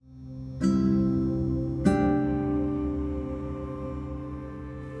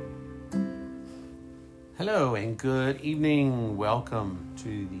Hello and good evening. Welcome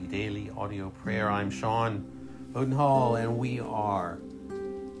to the Daily Audio Prayer. I'm Sean Odenhall, and we are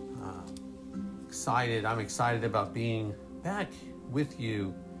excited. I'm excited about being back with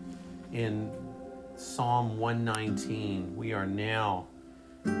you in Psalm 119. We are now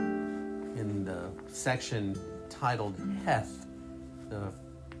in the section titled Heth,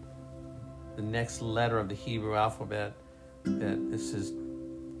 the next letter of the Hebrew alphabet that this is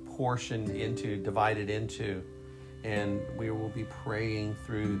divided into, and we will be praying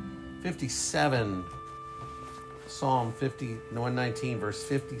through 57, Psalm 119, verse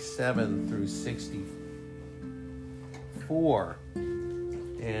 57 through 64,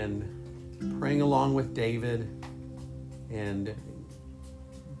 and praying along with David and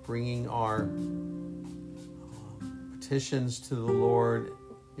bringing our petitions to the Lord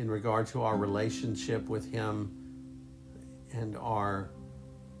in regard to our relationship with Him and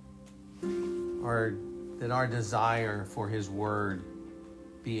that our desire for His Word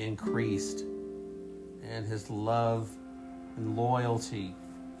be increased, and His love and loyalty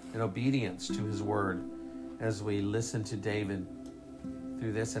and obedience to His Word as we listen to David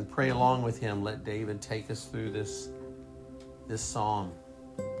through this and pray along with him. Let David take us through this psalm.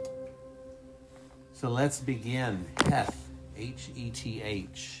 So let's begin. Heth,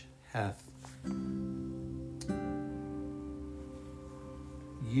 H-E-T-H, Heth.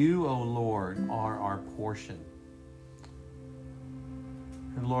 You, O Lord, are our portion.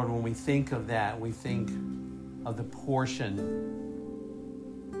 And Lord, when we think of that, we think of the portion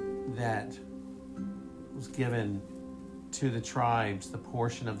that was given to the tribes, the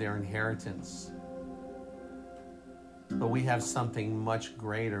portion of their inheritance. But we have something much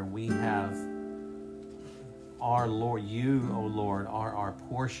greater. We have our Lord. You, O Lord, are our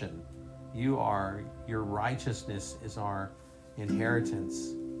portion. Your righteousness is our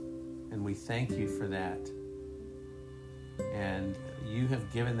inheritance. And we thank you for that. And you have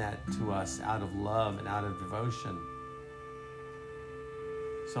given that to us out of love and out of devotion.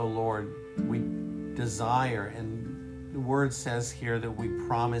 So, Lord, we desire, and the word says here that we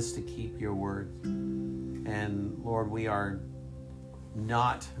promise to keep your word. And, Lord, we are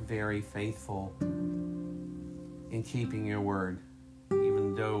not very faithful in keeping your word.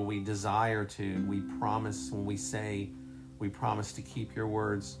 Even though we desire to, we promise when we say we promise to keep your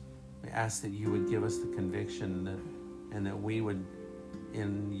words. We ask that you would give us the conviction and that we would,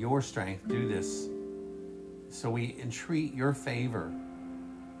 in your strength, do this. So we entreat your favor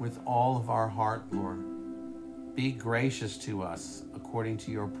with all of our heart, Lord. Be gracious to us according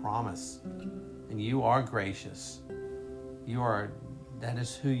to your promise. And you are gracious. That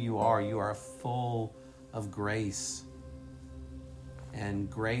is who you are. You are full of grace.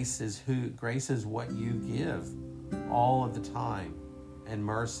 And grace is what you give all of the time, and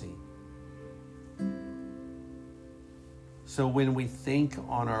mercy. So when we think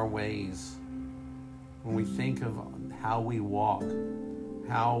on our ways, when we think of how we walk,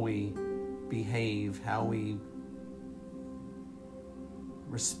 how we behave, how we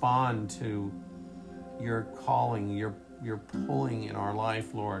respond to your calling, your pulling in our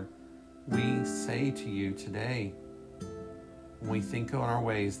life, Lord, we say to you today, when we think on our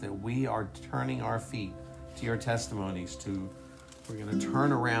ways, that we are turning our feet to your testimonies. We're going to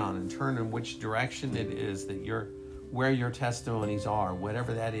turn around and turn in which direction it is that where your testimonies are,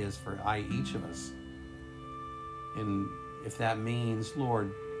 whatever that is for each of us. And if that means,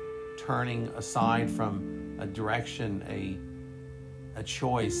 Lord, turning aside from a direction, a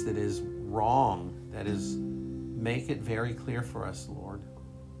choice that is wrong, make it very clear for us, Lord.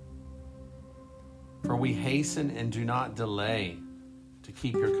 For we hasten and do not delay to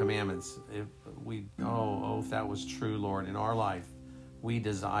keep your commandments. If that was true, Lord, in our life, we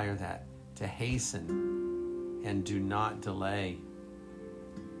desire that, to hasten and do not delay,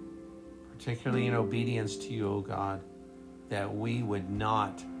 particularly in obedience to you, O God, that we would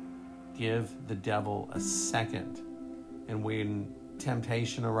not give the devil a second. And when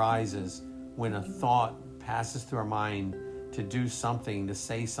temptation arises, when a thought passes through our mind to do something, to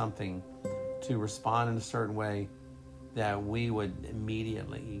say something, to respond in a certain way, that we would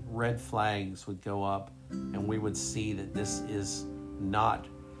immediately, red flags would go up, and we would see that this is not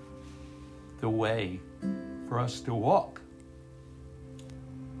the way for us to walk.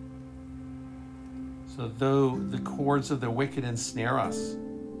 So though the cords of the wicked ensnare us,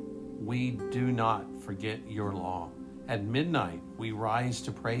 we do not forget your law. At midnight, we rise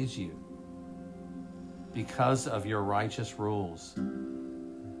to praise you because of your righteous rules.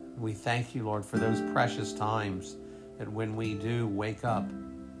 We thank you, Lord, for those precious times that when we do wake up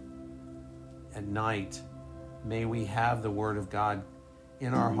at night, may we have the word of God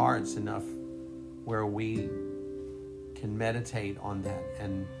in our hearts enough where we can meditate on that,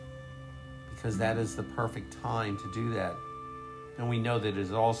 and because that is the perfect time to do that. And we know that it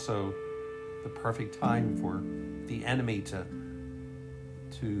is also the perfect time for the enemy to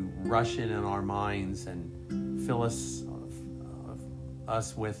rush in our minds and fill us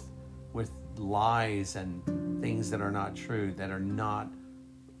with lies and things that are not true, that are not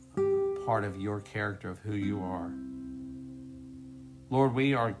part of your character of who you are. Lord,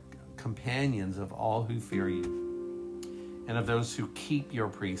 we are companions of all who fear you and of those who keep your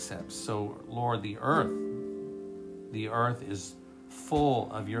precepts. So, Lord, the earth is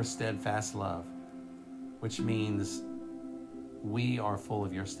full of your steadfast love, which means we are full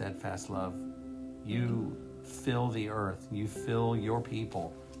of your steadfast love. You fill the earth, you fill your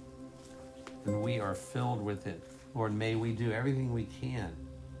people, and we are filled with it. Lord, may we do everything we can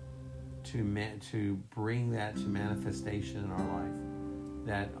to bring that to manifestation in our life,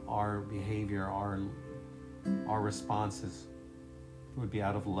 that our behavior, our responses would be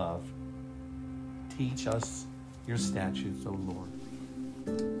out of love. Teach us your statutes, O Lord.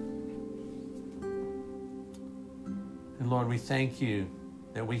 And Lord, we thank you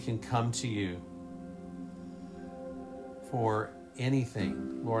that we can come to you for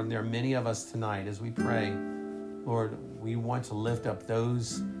anything. Lord, and there are many of us tonight as we pray. Lord, we want to lift up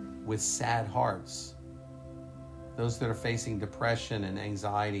those with sad hearts, those that are facing depression and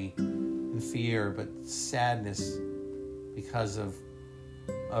anxiety and fear, but sadness because of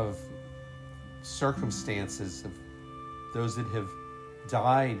circumstances, of those that have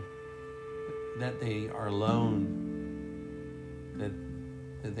died, that they are alone,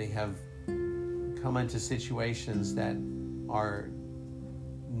 that they have come into situations that are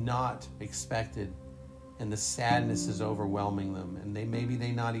not expected, and the sadness is overwhelming them, and they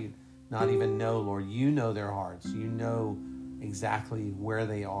not even know, Lord. You know their hearts. You know exactly where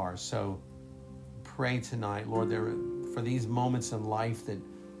they are. So pray tonight, Lord, for these moments in life that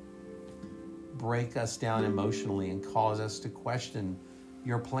break us down emotionally and cause us to question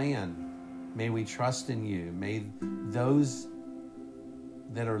your plan. May we trust in you. May those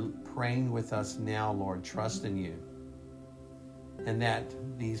that are praying with us now, Lord, trust in you. And that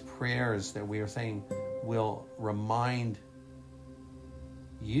these prayers that we are saying will remind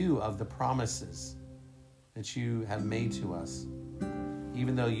you of the promises that you have made to us,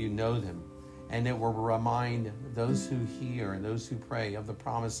 even though you know them. And it will remind those who hear and those who pray of the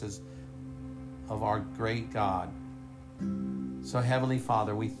promises of our great God. So, Heavenly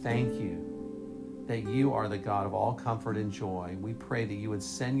Father, we thank you that you are the God of all comfort and joy. We pray that you would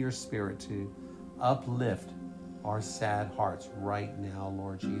send your Spirit to uplift our sad hearts right now,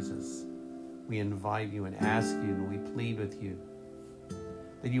 Lord Jesus. We invite you and ask you, and we plead with you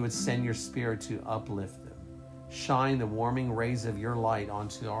that you would send your Spirit to uplift them. Shine the warming rays of your light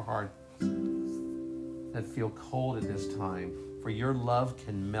onto our hearts that feel cold at this time, for your love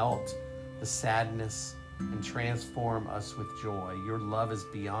can melt the sadness and transform us with joy. Your love is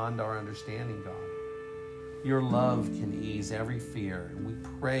beyond our understanding, God. Your love can ease every fear, and we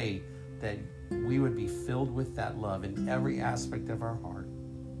pray that we would be filled with that love in every aspect of our heart,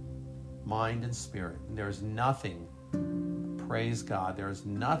 mind, and spirit. And there is nothing, praise God, there is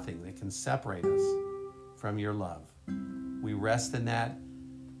nothing that can separate us from your love. We rest in that.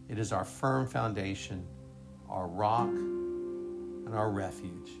 It is our firm foundation, our rock, and our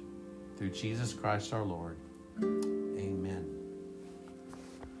refuge. Through Jesus Christ our Lord. Amen.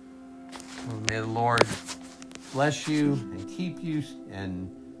 Well, may the Lord bless you and keep you,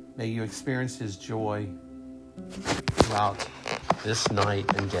 and may you experience his joy throughout this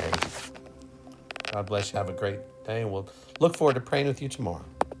night and day. God bless you. Have a great day, and we'll look forward to praying with you tomorrow.